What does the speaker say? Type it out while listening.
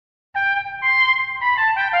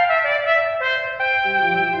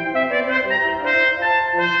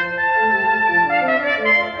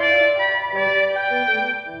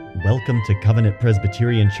Welcome to Covenant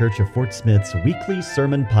Presbyterian Church of Fort Smith's weekly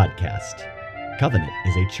sermon podcast. Covenant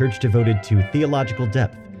is a church devoted to theological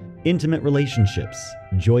depth, intimate relationships,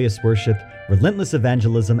 joyous worship, relentless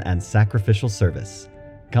evangelism, and sacrificial service.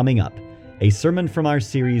 Coming up, a sermon from our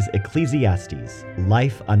series Ecclesiastes,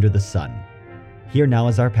 Life Under the Sun. Here now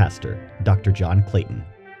is our pastor, Dr. John Clayton.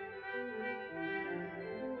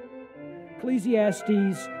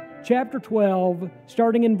 Ecclesiastes chapter 12,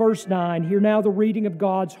 starting in verse 9. Hear now the reading of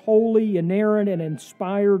God's holy, inerrant, and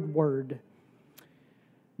inspired word.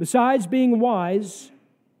 Besides being wise,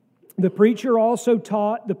 the preacher also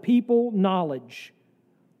taught the people knowledge,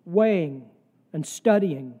 weighing and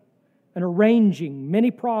studying and arranging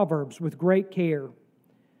many proverbs with great care.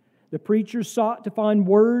 The preacher sought to find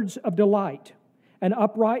words of delight, and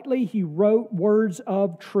uprightly he wrote words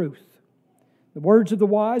of truth. The words of the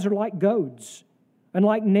wise are like goads, and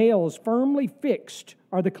like nails firmly fixed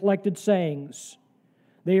are the collected sayings.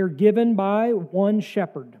 They are given by one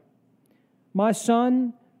shepherd. My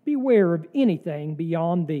son, beware of anything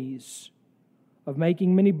beyond these. Of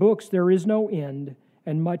making many books there is no end,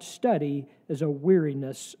 and much study is a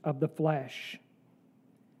weariness of the flesh.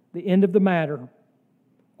 The end of the matter,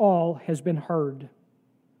 all has been heard.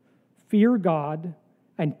 Fear God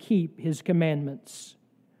and keep His commandments,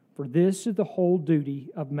 for this is the whole duty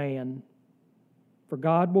of man. For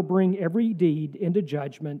God will bring every deed into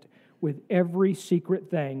judgment with every secret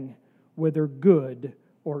thing, whether good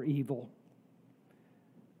or evil.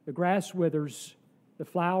 The grass withers, the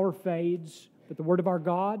flower fades, but the word of our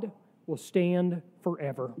God will stand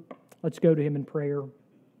forever. Let's go to Him in prayer.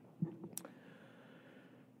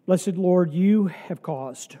 Blessed Lord, You have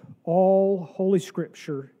caused all Holy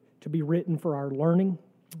Scripture to be written for our learning.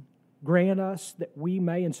 Grant us that we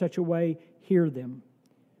may in such a way hear them,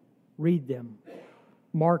 read them,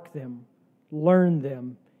 mark them, learn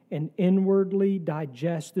them, and inwardly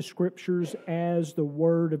digest the Scriptures as the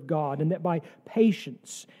Word of God, and that by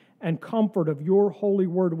patience and comfort of Your holy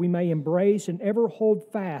Word we may embrace and ever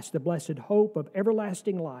hold fast the blessed hope of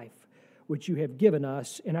everlasting life, which You have given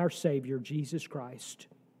us in our Savior, Jesus Christ.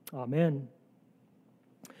 Amen.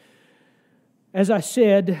 As I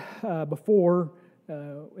said before,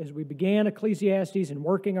 as we began Ecclesiastes and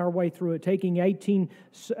working our way through it, taking 18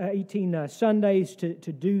 Sundays to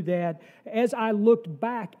do that, as I looked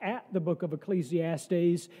back at the book of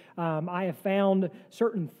Ecclesiastes, I have found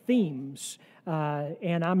certain themes,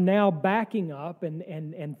 and I'm now backing up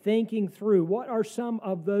and thinking through what are some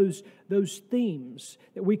of those themes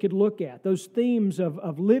that we could look at, those themes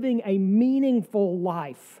of living a meaningful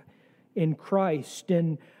life in Christ.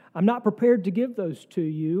 And I'm not prepared to give those to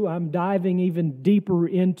you. I'm diving even deeper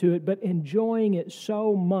into it, but enjoying it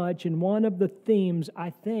so much. And one of the themes I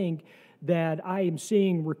think that I am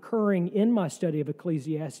seeing recurring in my study of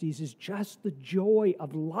Ecclesiastes is just the joy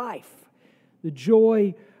of life. The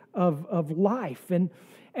joy of life. And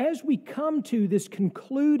as we come to this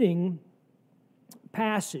concluding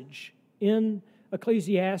passage in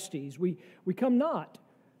Ecclesiastes, we come not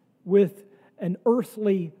with an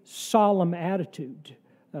earthly solemn attitude.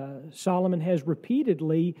 Solomon has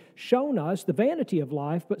repeatedly shown us the vanity of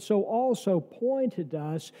life, but so also pointed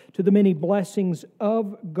us to the many blessings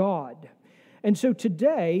of God. And so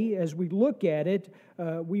today, as we look at it,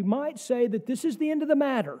 we might say that this is the end of the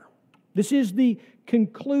matter. This is the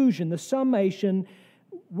conclusion, the summation,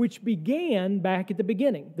 which began back at the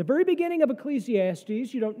beginning. The very beginning of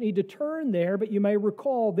Ecclesiastes, you don't need to turn there, but you may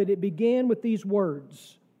recall that it began with these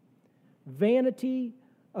words. Vanity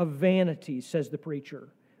of vanities, says the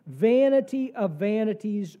preacher. Vanity of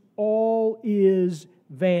vanities, all is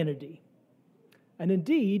vanity. And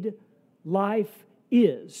indeed, life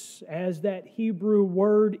is, as that Hebrew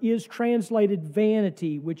word is translated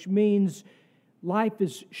vanity, which means life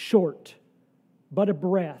is short, but a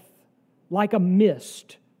breath, like a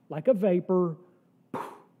mist, like a vapor,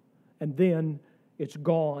 and then it's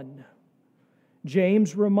gone.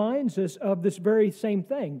 James reminds us of this very same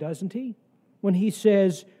thing, doesn't he? When he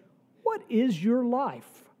says, "What is your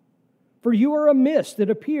life? For you are a mist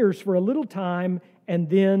that appears for a little time and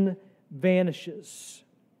then vanishes."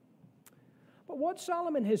 But what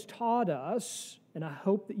Solomon has taught us, and I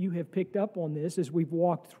hope that you have picked up on this as we've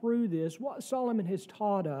walked through this, what Solomon has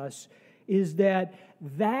taught us is that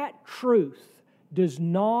truth does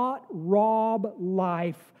not rob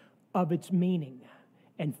life of its meaning.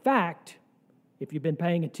 In fact, if you've been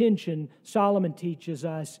paying attention, Solomon teaches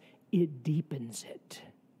us it deepens it.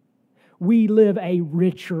 We live a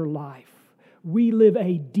richer life. We live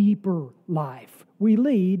a deeper life. We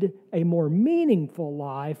lead a more meaningful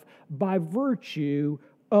life by virtue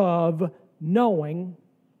of knowing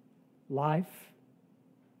life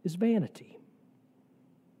is vanity.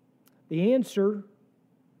 The answer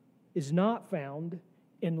is not found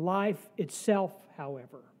in life itself,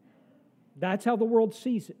 however. That's how the world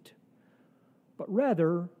sees it. But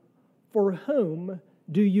rather, for whom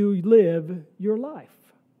do you live your life?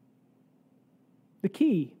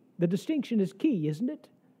 The distinction is key, isn't it?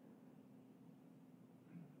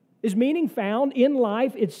 Is meaning found in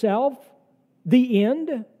life itself the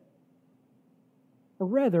end? Or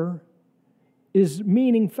rather, is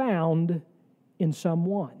meaning found in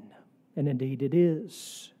someone? And indeed it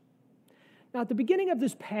is. Now, at the beginning of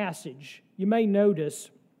this passage, you may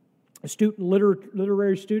notice,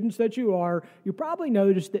 literary students that you probably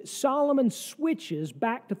noticed that Solomon switches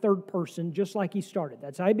back to third person just like he started.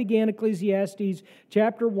 That's how he began Ecclesiastes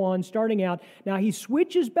chapter 1, starting out. Now he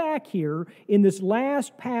switches back here in this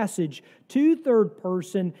last passage to third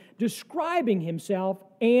person, describing himself.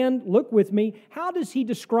 And look with me, how does he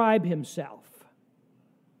describe himself?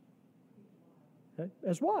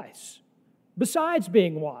 As wise. Besides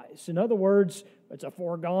being wise. In other words, it's a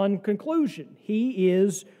foregone conclusion. He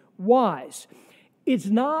is wise. It's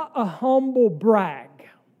not a humble brag,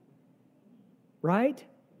 right?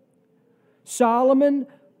 Solomon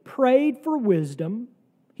prayed for wisdom.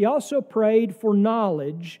 He also prayed for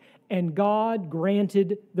knowledge, and God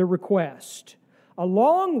granted the request,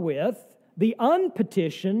 along with the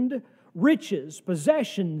unpetitioned riches,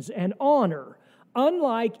 possessions, and honor,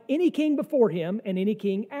 unlike any king before him and any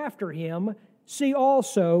king after him. See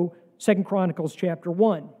also 2 Chronicles chapter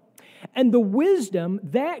 1. And the wisdom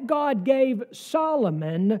that God gave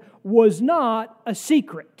Solomon was not a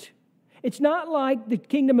secret. It's not like the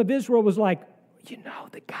kingdom of Israel was like,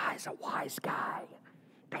 the guy's a wise guy.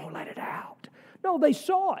 Don't let it out. No, they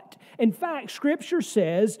saw it. In fact, Scripture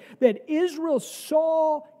says that Israel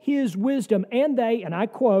saw his wisdom, and they, and I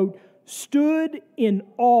quote, stood in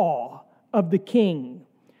awe of the king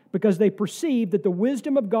because they perceived that the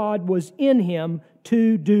wisdom of God was in him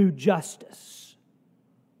to do justice.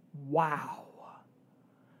 Wow.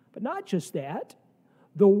 But not just that,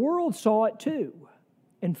 the world saw it too.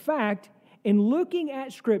 In fact, in looking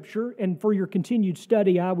at Scripture, and for your continued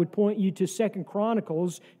study, I would point you to 2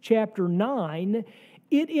 Chronicles chapter 9.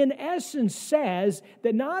 It in essence says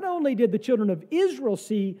that not only did the children of Israel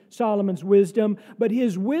see Solomon's wisdom, but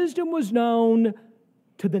his wisdom was known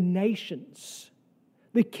to the nations.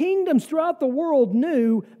 The kingdoms throughout the world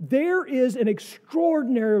knew there is an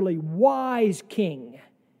extraordinarily wise king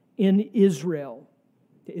in Israel.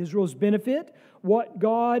 To Israel's benefit, what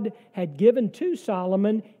God had given to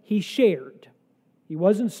Solomon, he shared. He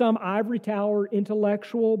wasn't some ivory tower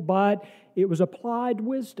intellectual, but it was applied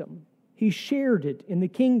wisdom. He shared it in the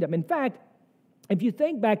kingdom. In fact, if you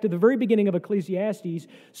think back to the very beginning of Ecclesiastes,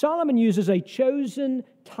 Solomon uses a chosen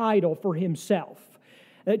title for himself.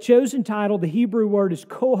 That chosen title, the Hebrew word is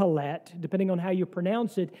kohelet, depending on how you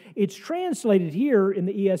pronounce it. It's translated here in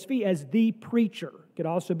the ESV as the preacher. It could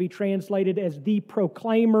also be translated as the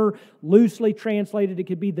proclaimer. Loosely translated, it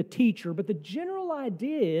could be the teacher. But the general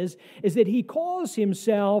idea is that he calls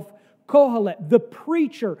himself kohelet, the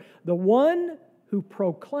preacher, the one who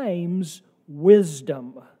proclaims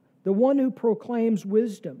wisdom. The one who proclaims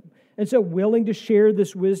wisdom. And so, willing to share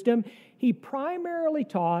this wisdom, he primarily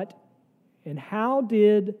taught. And how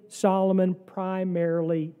did Solomon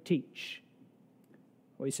primarily teach?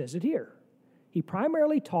 Well, he says it here. He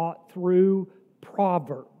primarily taught through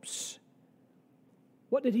Proverbs.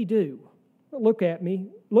 What did he do? Well, look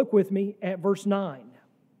with me at verse 9.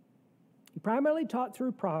 He primarily taught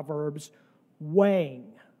through Proverbs,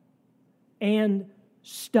 weighing and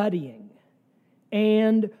studying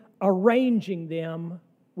and arranging them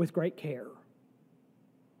with great care.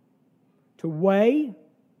 To weigh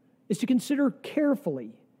is to consider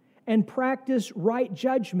carefully and practice right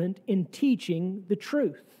judgment in teaching the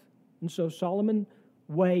truth. And so Solomon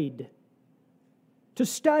weighed. To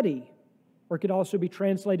study, or it could also be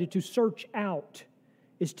translated to search out,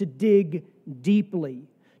 is to dig deeply,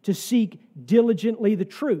 to seek diligently the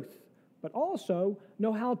truth, but also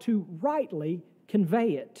know how to rightly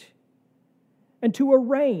convey it. And to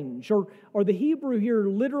arrange, or the Hebrew here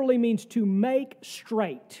literally means to make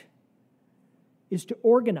straight, is to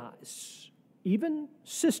organize, even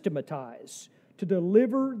systematize, to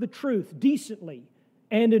deliver the truth decently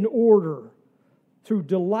and in order through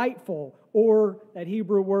delightful, or that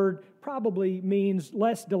Hebrew word probably means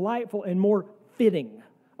less delightful and more fitting,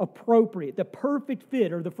 appropriate, the perfect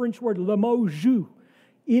fit, or the French word le mot juste.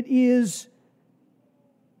 It is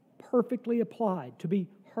perfectly applied, to be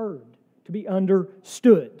heard, to be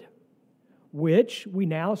understood, which we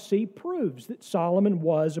now see proves that Solomon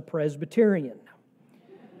was a Presbyterian.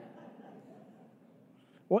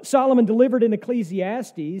 What Solomon delivered in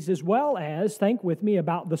Ecclesiastes, as well as, think with me,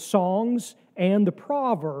 about the songs and the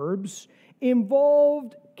Proverbs,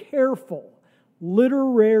 involved careful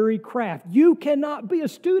literary craft. You cannot be a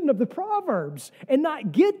student of the Proverbs and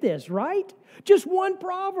not get this, right? Just one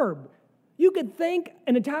proverb. You could think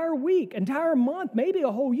an entire week, entire month, maybe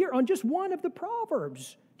a whole year on just one of the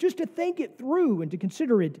Proverbs, just to think it through and to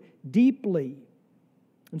consider it deeply.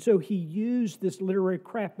 And so he used this literary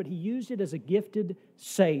craft, but he used it as a gifted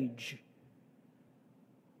sage.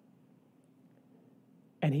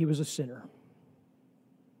 And he was a sinner.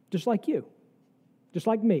 Just like you. Just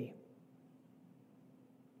like me.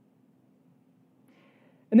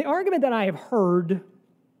 And the argument that I have heard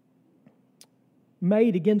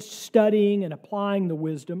made against studying and applying the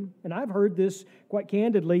wisdom, and I've heard this quite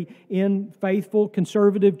candidly in faithful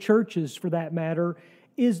conservative churches for that matter,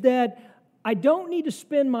 is that I don't need to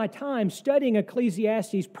spend my time studying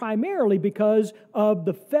Ecclesiastes primarily because of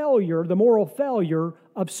the failure, the moral failure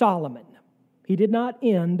of Solomon. He did not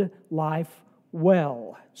end life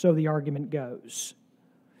well, so the argument goes.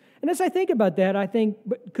 And as I think about that, I think,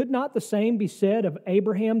 but could not the same be said of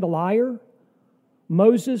Abraham the liar,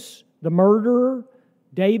 Moses the murderer,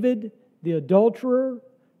 David the adulterer,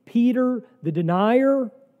 Peter the denier,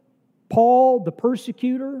 Paul the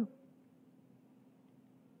persecutor?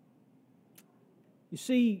 You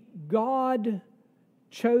see, God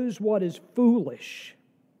chose what is foolish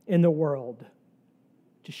in the world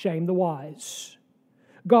to shame the wise.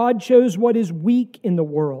 God chose what is weak in the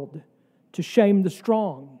world to shame the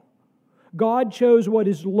strong. God chose what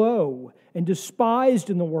is low and despised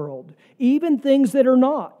in the world, even things that are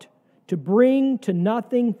not, to bring to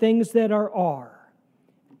nothing things that are.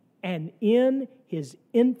 And in His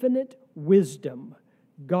infinite wisdom,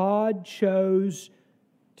 God chose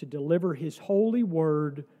to deliver His holy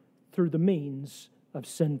word through the means of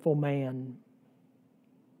sinful man.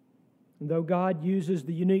 And though God uses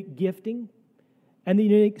the unique gifting and the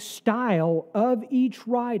unique style of each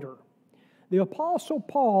writer, the Apostle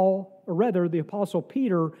Paul, or rather the Apostle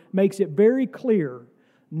Peter, makes it very clear,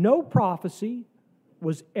 no prophecy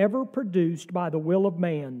was ever produced by the will of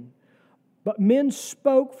man, but men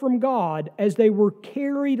spoke from God as they were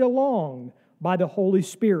carried along by the Holy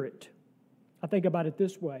Spirit. I think about it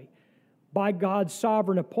this way. By God's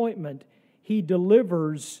sovereign appointment, He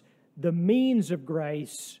delivers the means of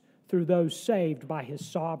grace through those saved by His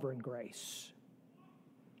sovereign grace.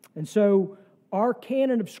 And so, our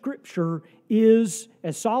canon of Scripture is,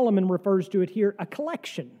 as Solomon refers to it here, a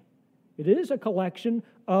collection. It is a collection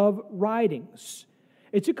of writings.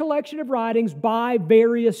 It's a collection of writings by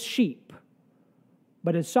various sheep.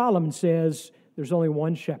 But as Solomon says, there's only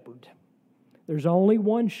one shepherd. There's only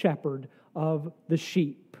one shepherd of the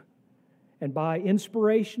sheep. And by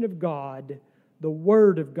inspiration of God, the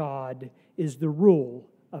Word of God is the rule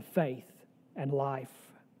of faith and life.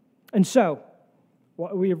 And so,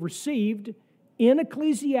 what we have received in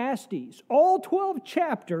Ecclesiastes, all 12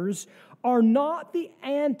 chapters, are not the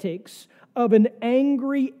antics of an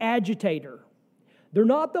angry agitator. They're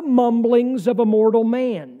not the mumblings of a mortal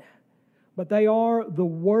man, but they are the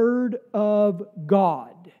Word of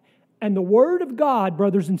God. And the Word of God,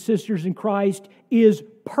 brothers and sisters in Christ, is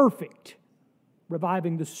perfect,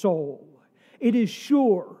 reviving the soul. It is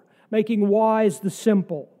sure, making wise the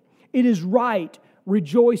simple. It is right,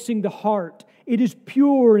 rejoicing the heart. It is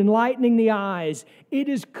pure, enlightening the eyes. It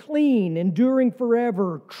is clean, enduring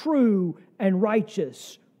forever, true and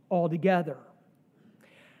righteous altogether.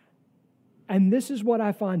 And this is what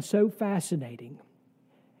I find so fascinating.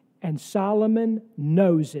 And Solomon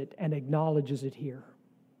knows it and acknowledges it here.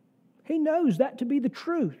 He knows that to be the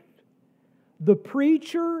truth. The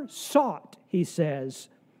preacher sought, he says,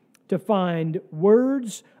 to find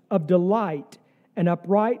words of delight, and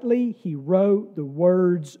uprightly he wrote the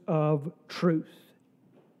words of truth.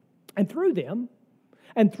 And through them,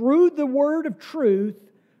 and through the word of truth,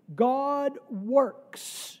 God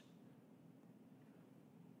works.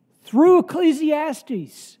 Through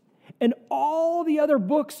Ecclesiastes and all the other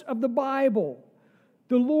books of the Bible,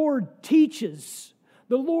 the Lord teaches,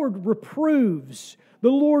 the Lord reproves, the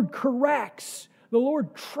Lord corrects, the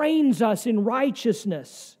Lord trains us in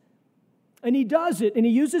righteousness. And He does it, and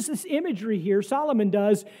He uses this imagery here, Solomon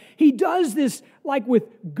does. He does this like with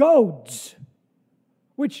goads,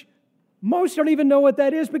 which most don't even know what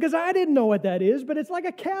that is because I didn't know what that is, but it's like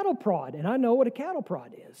a cattle prod, and I know what a cattle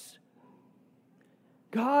prod is.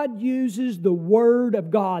 God uses the Word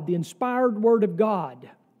of God, the inspired Word of God.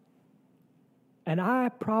 And I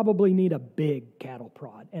probably need a big cattle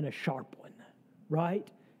prod and a sharp one, right?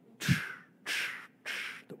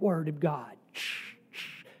 The Word of God.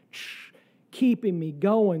 keeping me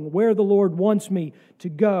going where the Lord wants me to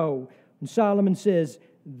go. And Solomon says,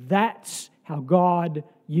 that's how God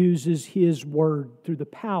uses His Word through the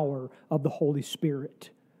power of the Holy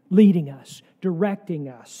Spirit, leading us, directing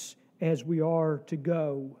us as we are to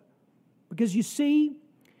go. Because you see,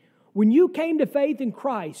 when you came to faith in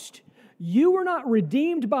Christ, you were not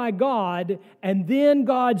redeemed by God, and then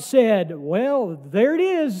God said, well, there it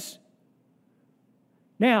is.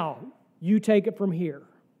 Now, you take it from here.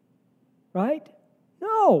 Right?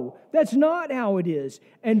 No, that's not how it is.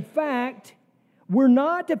 In fact, we're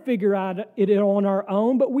not to figure out it on our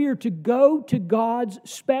own, but we are to go to God's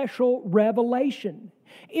special revelation.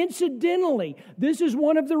 Incidentally, this is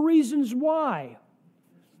one of the reasons why.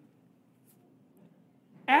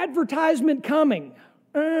 Advertisement coming.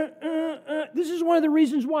 This is one of the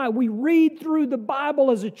reasons why we read through the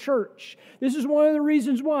Bible as a church. This is one of the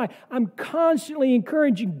reasons why I'm constantly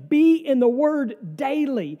encouraging, be in the Word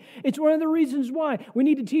daily. It's one of the reasons why we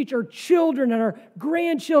need to teach our children and our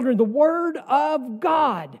grandchildren the Word of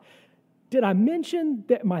God. Did I mention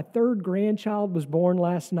that my third grandchild was born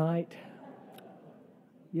last night?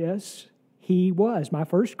 Yes. He was my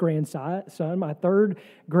first grandson, my third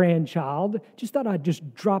grandchild. Just thought I'd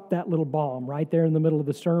just drop that little bomb right there in the middle of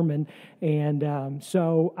the sermon. And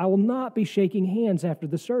so I will not be shaking hands after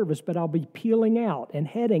the service, but I'll be peeling out and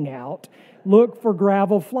heading out. Look for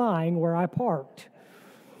gravel flying where I parked.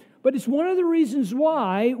 But it's one of the reasons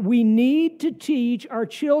why we need to teach our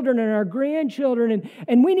children and our grandchildren,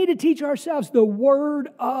 and we need to teach ourselves the Word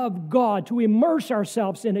of God, to immerse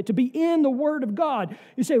ourselves in it, to be in the Word of God.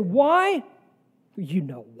 You say, why? You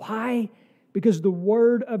know why? Because the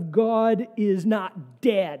Word of God is not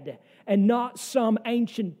dead and not some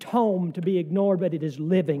ancient tome to be ignored, but it is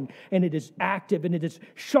living and it is active and it is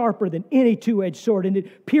sharper than any two-edged sword and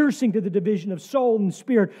it piercing to the division of soul and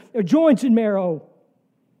spirit, joints and marrow,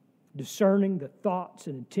 discerning the thoughts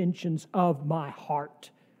and intentions of my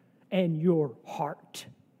heart and your heart.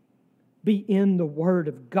 Be in the Word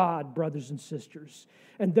of God, brothers and sisters.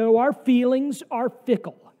 And though our feelings are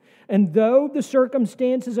fickle, and though the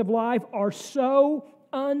circumstances of life are so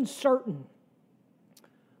uncertain,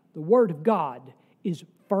 the Word of God is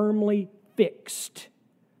firmly fixed.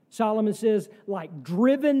 Solomon says, like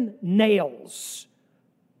driven nails,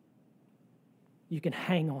 you can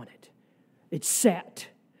hang on it. It's set.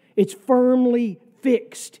 It's firmly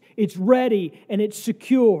fixed. It's ready and it's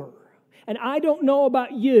secure. And I don't know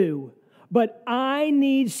about you, but I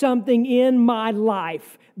need something in my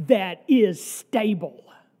life that is stable.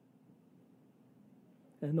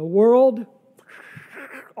 And the world,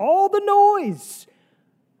 all the noise.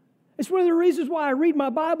 It's one of the reasons why I read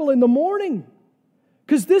my Bible in the morning.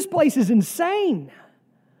 Because this place is insane.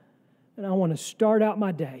 And I want to start out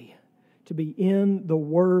my day to be in the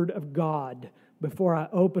Word of God before I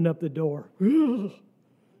open up the door. And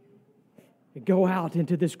go out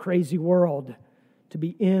into this crazy world to be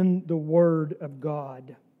in the Word of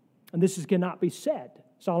God. And this cannot be said.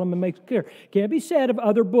 Solomon makes it clear. Can't be said of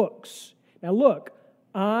other books. Now look,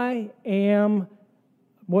 I am,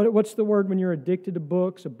 what's the word when you're addicted to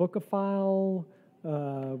books? A bookophile?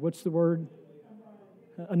 What's the word?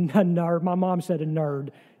 A nerd. My mom said a nerd.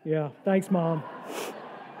 Yeah, thanks, Mom.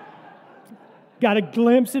 Got a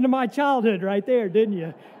glimpse into my childhood right there, didn't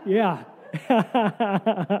you? Yeah.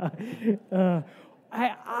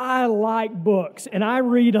 I like books, and I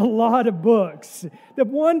read a lot of books. The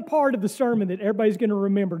one part of the sermon that everybody's going to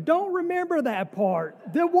remember, don't remember that part.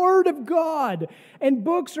 The Word of God. And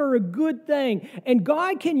books are a good thing. And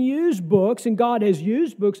God can use books, and God has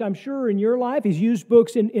used books, I'm sure, in your life. He's used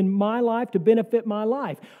books in my life to benefit my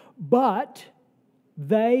life. But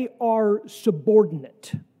they are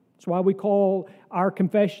subordinate. That's why we call our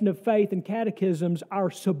confession of faith and catechisms our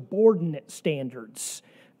subordinate standards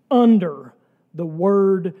under the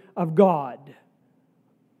Word of God.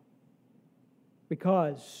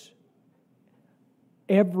 Because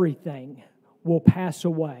everything will pass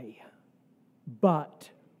away. But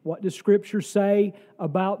what does Scripture say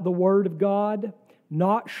about the Word of God?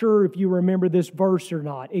 Not sure if you remember this verse or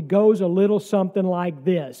not. It goes a little something like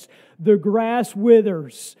this. The grass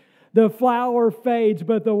withers, the flower fades,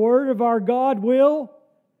 but the Word of our God will.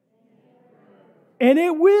 And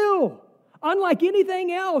it will. Unlike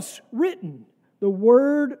anything else written, the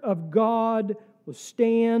Word of God will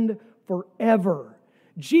stand forever.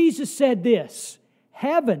 Jesus said this,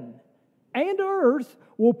 heaven and earth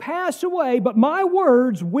will pass away, but my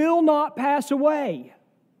words will not pass away.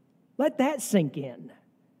 Let that sink in.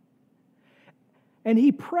 And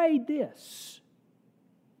He prayed this,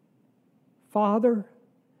 Father,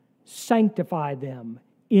 sanctify them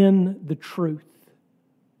in the truth.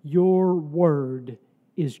 Your Word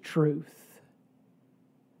is truth.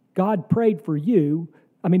 God prayed for you.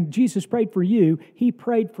 Jesus prayed for you. He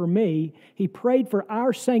prayed for me. He prayed for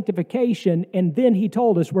our sanctification, and then He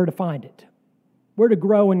told us where to find it. Where to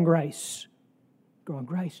grow in grace. Grow in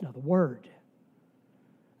grace, now the Word.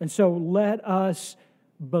 And so let us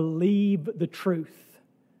believe the truth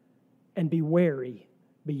and be wary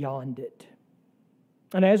beyond it.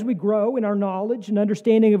 And as we grow in our knowledge and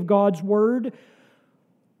understanding of God's Word,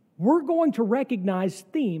 we're going to recognize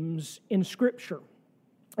themes in Scripture.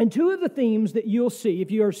 And two of the themes that you'll see,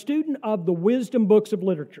 if you're a student of the wisdom books of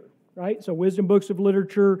literature, right? So wisdom books of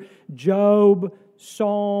literature, Job,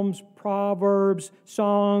 Psalms, Proverbs,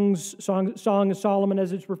 Song of Solomon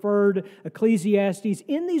as it's referred, Ecclesiastes.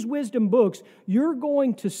 In these wisdom books, you're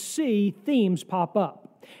going to see themes pop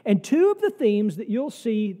up. And two of the themes that you'll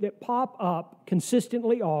see that pop up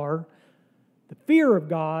consistently are the fear of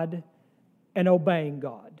God and obeying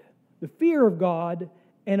God. The fear of God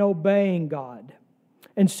and obeying God.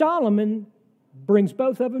 And Solomon brings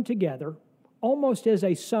both of them together almost as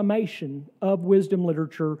a summation of wisdom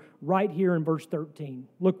literature right here in verse 13.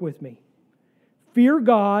 Look with me. Fear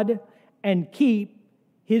God and keep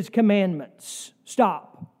His commandments.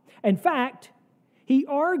 Stop. In fact, he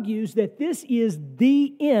argues that this is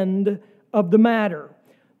the end of the matter,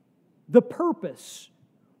 the purpose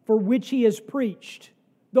for which he has preached,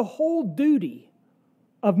 the whole duty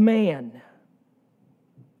of man.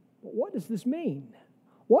 But what does this mean?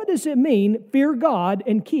 What does it mean, fear God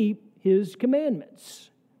and keep His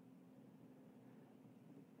commandments?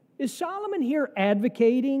 Is Solomon here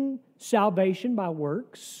advocating salvation by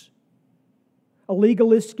works? A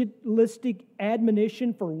legalistic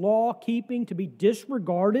admonition for law-keeping to be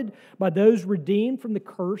disregarded by those redeemed from the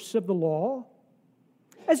curse of the law?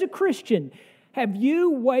 As a Christian, have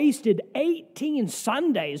you wasted 18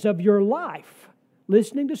 Sundays of your life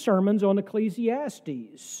listening to sermons on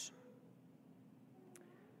Ecclesiastes?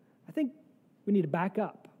 I think we need to back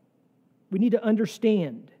up. We need to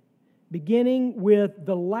understand, beginning with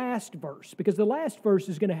the last verse, because the last verse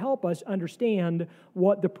is going to help us understand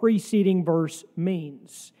what the preceding verse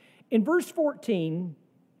means. In verse 14,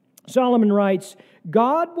 Solomon writes,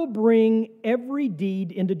 God will bring every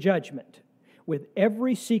deed into judgment with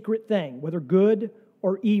every secret thing, whether good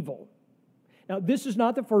or evil. Now, this is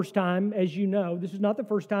not the first time, as you know, this is not the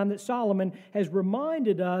first time that Solomon has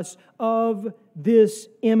reminded us of this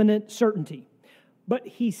imminent certainty. But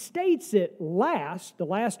he states it last, the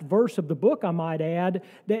last verse of the book, I might add,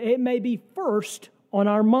 that it may be first on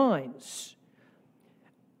our minds.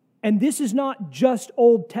 And this is not just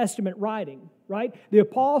Old Testament writing, right? The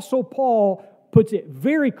Apostle Paul puts it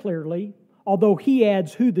very clearly, although he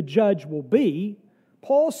adds who the judge will be.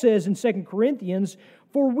 Paul says in 2 Corinthians,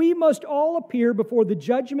 for we must all appear before the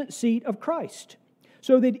judgment seat of Christ,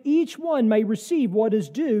 so that each one may receive what is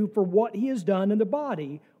due for what he has done in the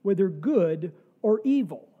body, whether good or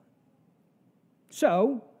evil.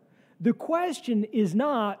 So, the question is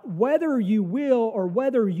not whether you will or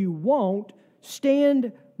whether you won't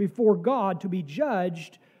stand before God to be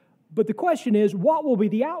judged, but the question is, what will be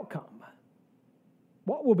the outcome?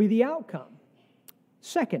 What will be the outcome?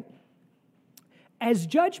 Second, as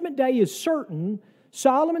Judgment Day is certain,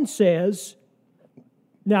 Solomon says,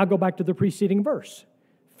 now go back to the preceding verse,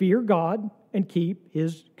 fear God and keep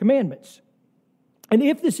His commandments. And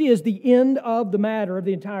if this is the end of the matter of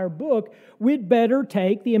the entire book, we'd better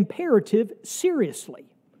take the imperative seriously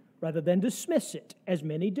rather than dismiss it, as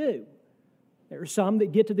many do. There are some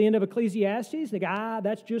that get to the end of Ecclesiastes and they go,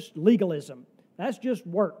 that's just legalism. That's just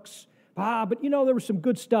works. But there was some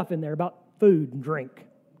good stuff in there about food and drink.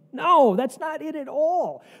 No, that's not it at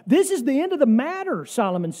all. This is the end of the matter,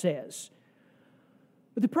 Solomon says.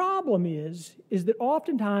 But the problem is that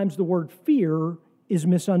oftentimes the word fear is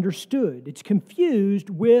misunderstood. It's confused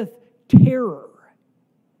with terror,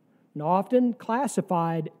 and often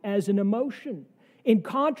classified as an emotion in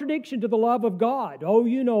contradiction to the love of God. Oh,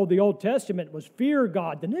 the Old Testament was fear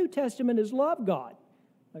God. The New Testament is love God.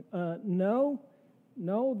 No,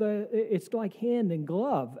 it's like hand in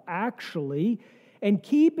glove, actually. And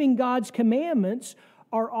keeping God's commandments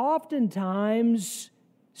are oftentimes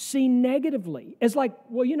seen negatively. As like,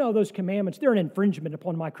 those commandments, they're an infringement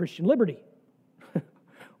upon my Christian liberty.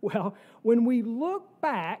 Well, when we look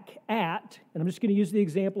back at, and I'm just going to use the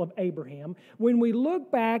example of Abraham, when we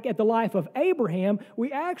look back at the life of Abraham,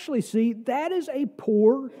 we actually see that is a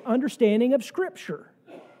poor understanding of Scripture.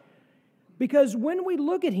 Because when we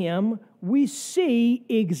look at him, we see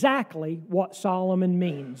exactly what Solomon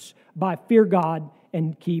means by fear God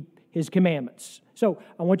and keep His commandments. So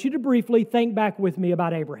I want you to briefly think back with me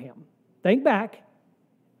about Abraham. Think back.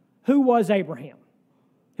 Who was Abraham?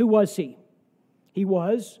 Who was he? He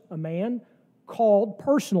was a man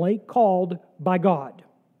personally called by God.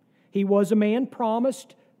 He was a man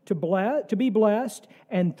promised to be blessed,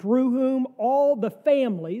 and through whom all the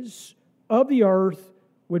families of the earth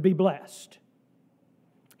would be blessed.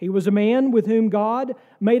 He was a man with whom God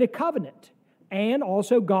made a covenant, and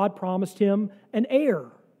also God promised him an heir.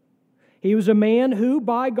 He was a man who,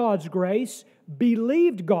 by God's grace,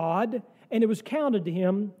 believed God, and it was counted to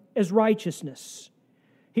him as righteousness.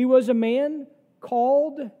 He was a man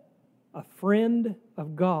called a friend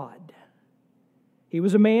of God. He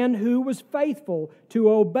was a man who was faithful to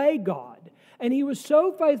obey God. And he was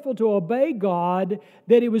so faithful to obey God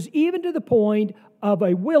that it was even to the point of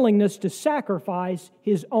a willingness to sacrifice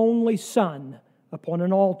his only son upon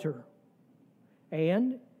an altar.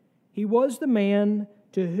 And he was the man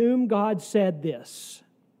to whom God said this: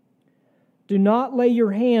 "Do not lay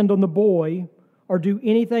your hand on the boy or do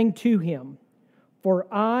anything to him, for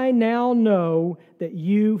I now know that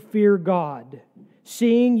you fear God,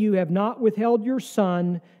 seeing you have not withheld your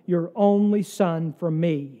son, your only son, from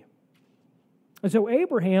me." And so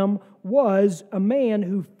Abraham was a man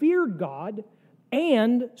who feared God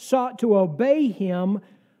and sought to obey Him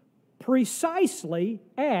precisely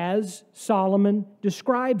as Solomon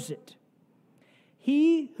describes it.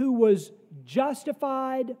 He who was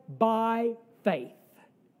justified by faith,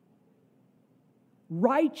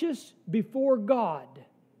 righteous before God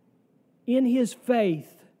in his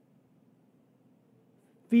faith,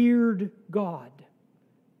 feared God,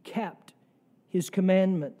 kept His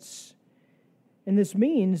commandments. And this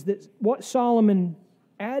means that what Solomon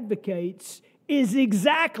advocates is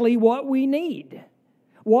exactly what we need.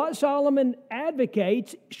 What Solomon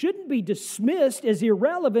advocates shouldn't be dismissed as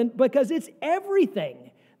irrelevant because it's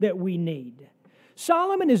everything that we need.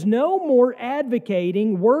 Solomon is no more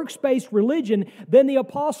advocating works-based religion than the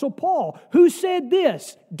Apostle Paul, who said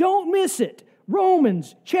this, don't miss it,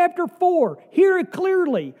 Romans chapter 4, hear it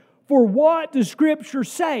clearly. For what does Scripture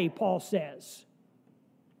say, Paul says?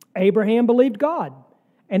 Abraham believed God,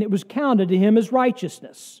 and it was counted to him as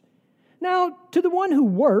righteousness. Now, to the one who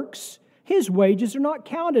works, his wages are not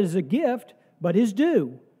counted as a gift, but his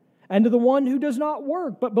due. And to the one who does not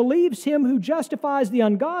work, but believes Him who justifies the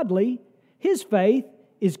ungodly, his faith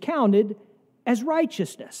is counted as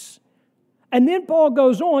righteousness. And then Paul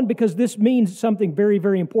goes on, because this means something very,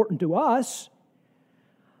 very important to us.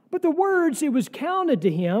 But the words, "it was counted to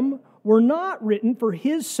him," were not written for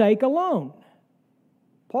his sake alone.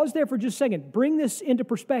 Pause there for just a second. Bring this into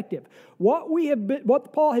perspective.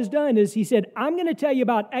 What Paul has done is he said, I'm going to tell you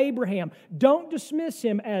about Abraham. Don't dismiss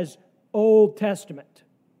him as Old Testament.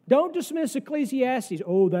 Don't dismiss Ecclesiastes.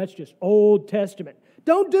 Oh, that's just Old Testament.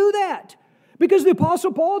 Don't do that, because the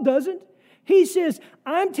Apostle Paul doesn't. He says,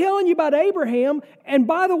 I'm telling you about Abraham, and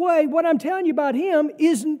by the way, what I'm telling you about him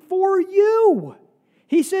isn't for you.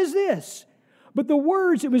 He says this, but the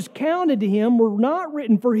words "it was counted to him" were not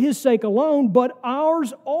written for his sake alone, but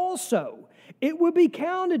ours also. It will be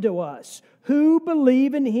counted to us who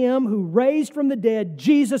believe in Him who raised from the dead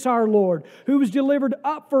Jesus our Lord, who was delivered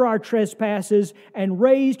up for our trespasses and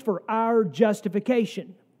raised for our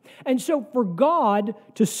justification. And so for God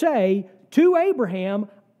to say to Abraham,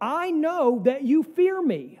 I know that you fear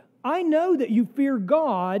me. I know that you fear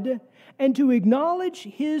God, and to acknowledge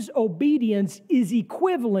His obedience is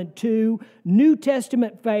equivalent to New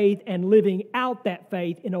Testament faith and living out that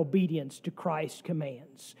faith in obedience to Christ's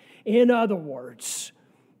commands. In other words,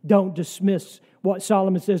 don't dismiss what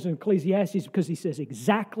Solomon says in Ecclesiastes, because he says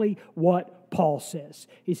exactly what Paul says.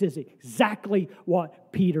 He says exactly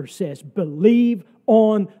what Peter says. Believe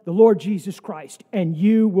on the Lord Jesus Christ, and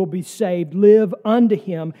you will be saved. Live unto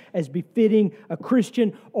Him as befitting a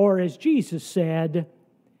Christian, or as Jesus said,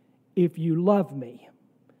 if you love me,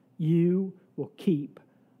 you will keep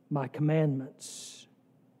my commandments.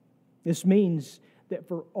 This means that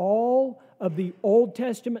for all of the Old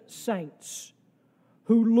Testament saints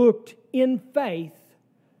who looked in faith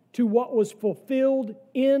to what was fulfilled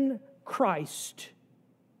in Christ,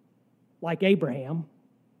 like Abraham,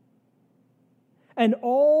 and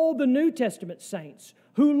all the New Testament saints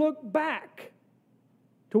who look back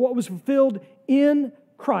to what was fulfilled in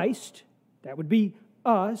Christ, that would be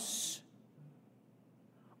us,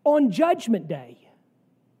 on Judgment Day,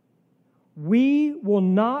 we will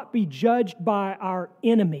not be judged by our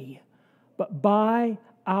enemy, but by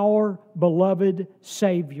our beloved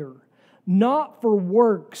Savior. Not for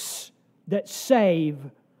works that save,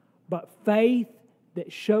 but faith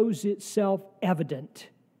that shows itself evident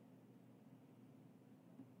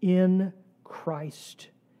in Christ.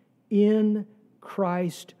 In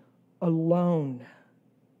Christ alone.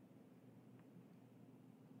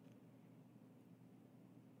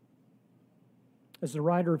 as the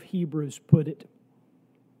writer of Hebrews put it.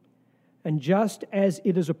 And just as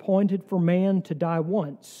it is appointed for man to die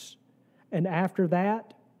once, and after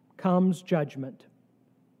that comes judgment,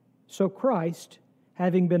 so Christ,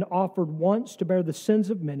 having been offered once to bear the sins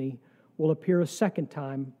of many, will appear a second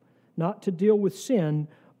time, not to deal with sin,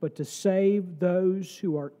 but to save those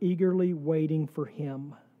who are eagerly waiting for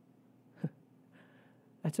Him.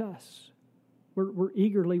 That's us. We're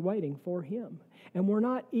eagerly waiting for Him. And we're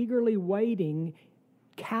not eagerly waiting,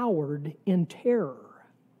 cowered in terror.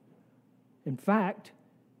 In fact,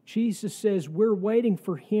 Jesus says we're waiting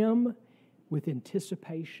for Him with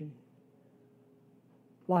anticipation,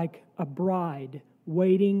 like a bride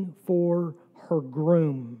waiting for her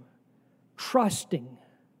groom, trusting,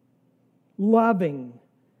 loving,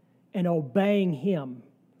 and obeying Him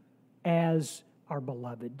as our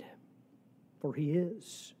beloved, for He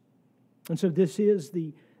is. And so this is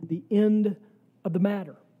the end of the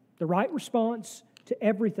matter, the right response to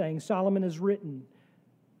everything Solomon has written,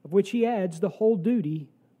 of which he adds the whole duty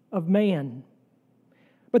of man.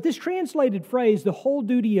 But this translated phrase, the whole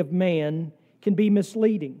duty of man, can be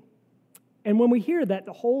misleading. And when we hear that,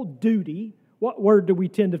 the whole duty, what word do we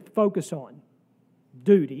tend to focus on?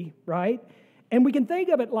 Duty, right? And we can think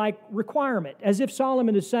of it like requirement, as if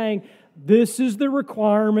Solomon is saying, this is the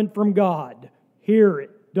requirement from God. Hear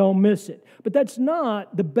it, don't miss it. But that's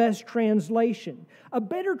not the best translation. A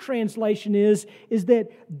better translation is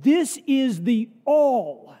that this is the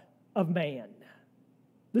all of man.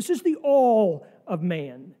 This is the all of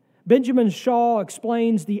man. Benjamin Shaw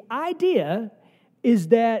explains the idea is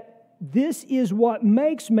that this is what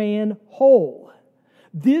makes man whole.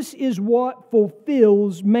 This is what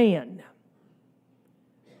fulfills man.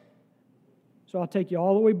 So I'll take you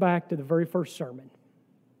all the way back to the very first sermon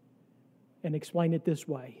and explain it this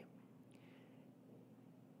way.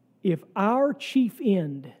 If our chief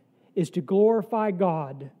end is to glorify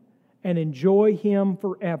God and enjoy Him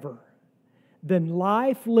forever, then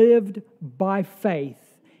life lived by faith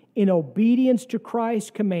in obedience to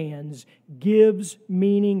Christ's commands gives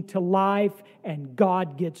meaning to life, and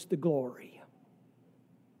God gets the glory.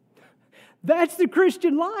 That's the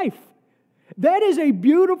Christian life. That is a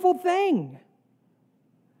beautiful thing.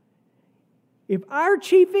 If our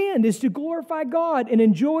chief end is to glorify God and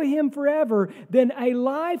enjoy Him forever, then a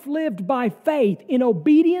life lived by faith in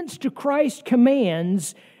obedience to Christ's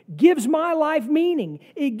commands gives my life meaning.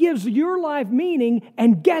 It gives your life meaning,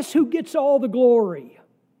 and guess who gets all the glory?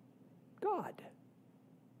 God.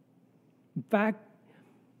 In fact,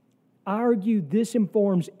 I argue this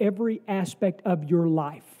informs every aspect of your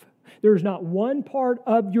life. There's not one part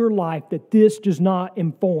of your life that this does not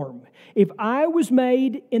inform. If I was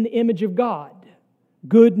made in the image of God,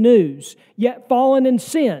 good news, yet fallen in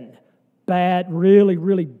sin, bad, really,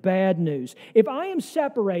 really bad news. If I am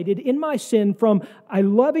separated in my sin from a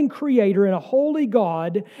loving Creator and a holy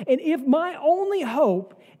God, and if my only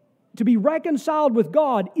hope to be reconciled with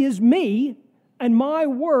God is me and my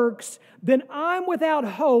works, then I'm without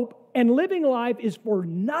hope, and living life is for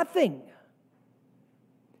nothing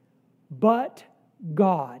but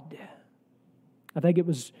God. I think it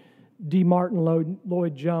was D. Martin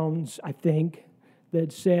Lloyd-Jones,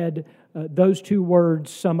 that said those two words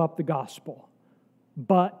sum up the gospel.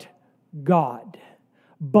 But God.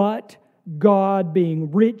 But God,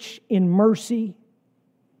 being rich in mercy,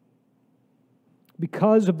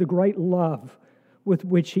 because of the great love with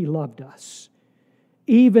which He loved us,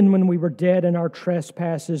 even when we were dead in our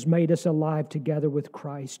trespasses, made us alive together with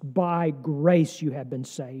Christ. By grace you have been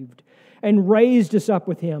saved, and raised us up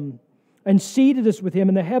with Him, and seated us with Him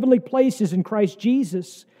in the heavenly places in Christ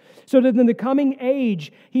Jesus, so that in the coming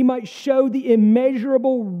age He might show the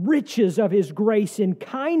immeasurable riches of His grace and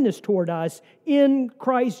kindness toward us in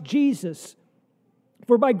Christ Jesus.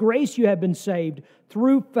 For by grace you have been saved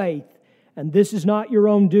through faith, and this is not your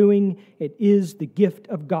own doing, it is the gift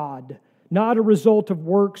of God, not a result of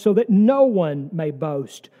work, so that no one may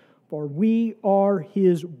boast. For we are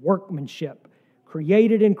His workmanship,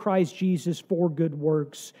 created in Christ Jesus for good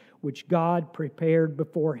works, which God prepared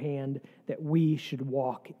beforehand that we should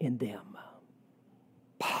walk in them.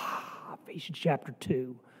 Ephesians chapter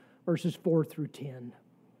 2, verses 4 through 10.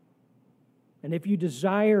 And if you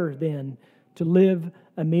desire then to live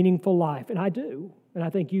a meaningful life, and I do, and I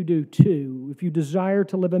think you do too, if you desire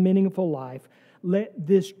to live a meaningful life, let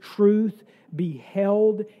this truth be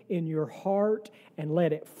held in your heart and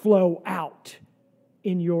let it flow out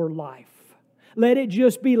in your life. Let it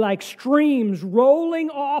just be like streams rolling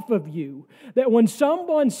off of you, that when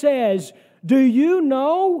someone says, "Do you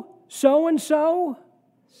know so-and-so?"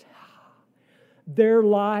 their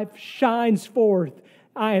life shines forth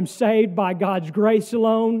I am saved by God's grace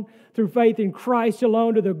alone, through faith in Christ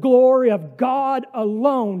alone, to the glory of God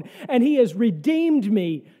alone. And He has redeemed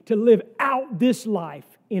me to live out this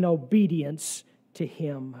life in obedience to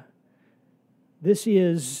Him. This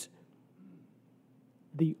is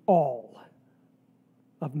the all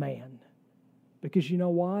of man. Because you know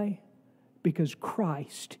why? Because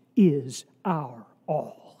Christ is our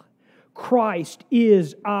all. Christ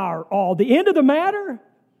is our all. The end of the matter?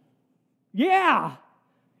 Yeah,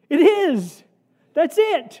 it is. That's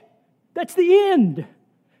it. That's the end.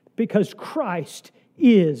 Because Christ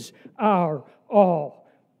is our all.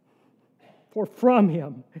 For from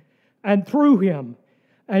Him and through Him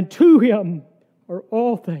and to Him are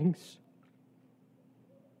all things.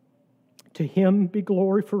 To Him be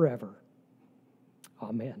glory forever.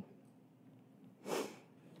 Amen.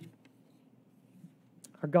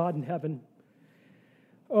 Our God in heaven,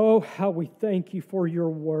 oh, how we thank You for Your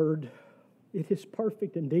word. It is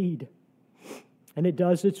perfect indeed, and it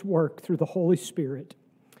does its work through the Holy Spirit.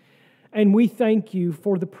 And we thank You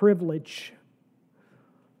for the privilege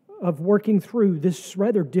of working through this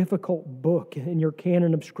rather difficult book in Your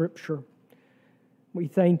canon of Scripture. We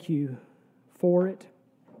thank You for it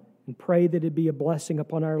and pray that it be a blessing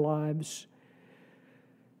upon our lives.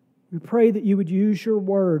 We pray that You would use Your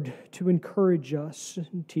word to encourage us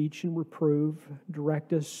and teach and reprove,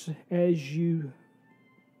 direct us as You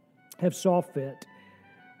have saw fit.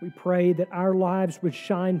 We pray that our lives would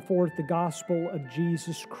shine forth the gospel of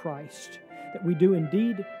Jesus Christ, that we do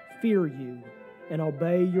indeed fear You and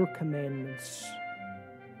obey Your commandments.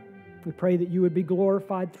 We pray that You would be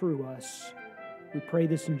glorified through us. We pray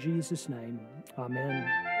this in Jesus' name. Amen.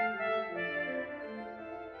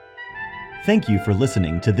 Thank you for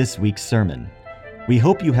listening to this week's sermon. We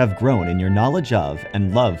hope you have grown in your knowledge of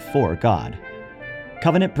and love for God.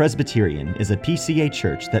 Covenant Presbyterian is a PCA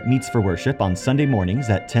church that meets for worship on Sunday mornings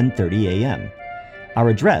at 10:30 a.m. Our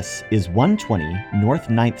address is 120 North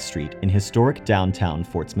 9th Street in historic downtown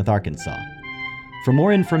Fort Smith, Arkansas. For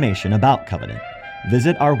more information about Covenant,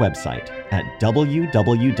 visit our website at www.cpcfs.org.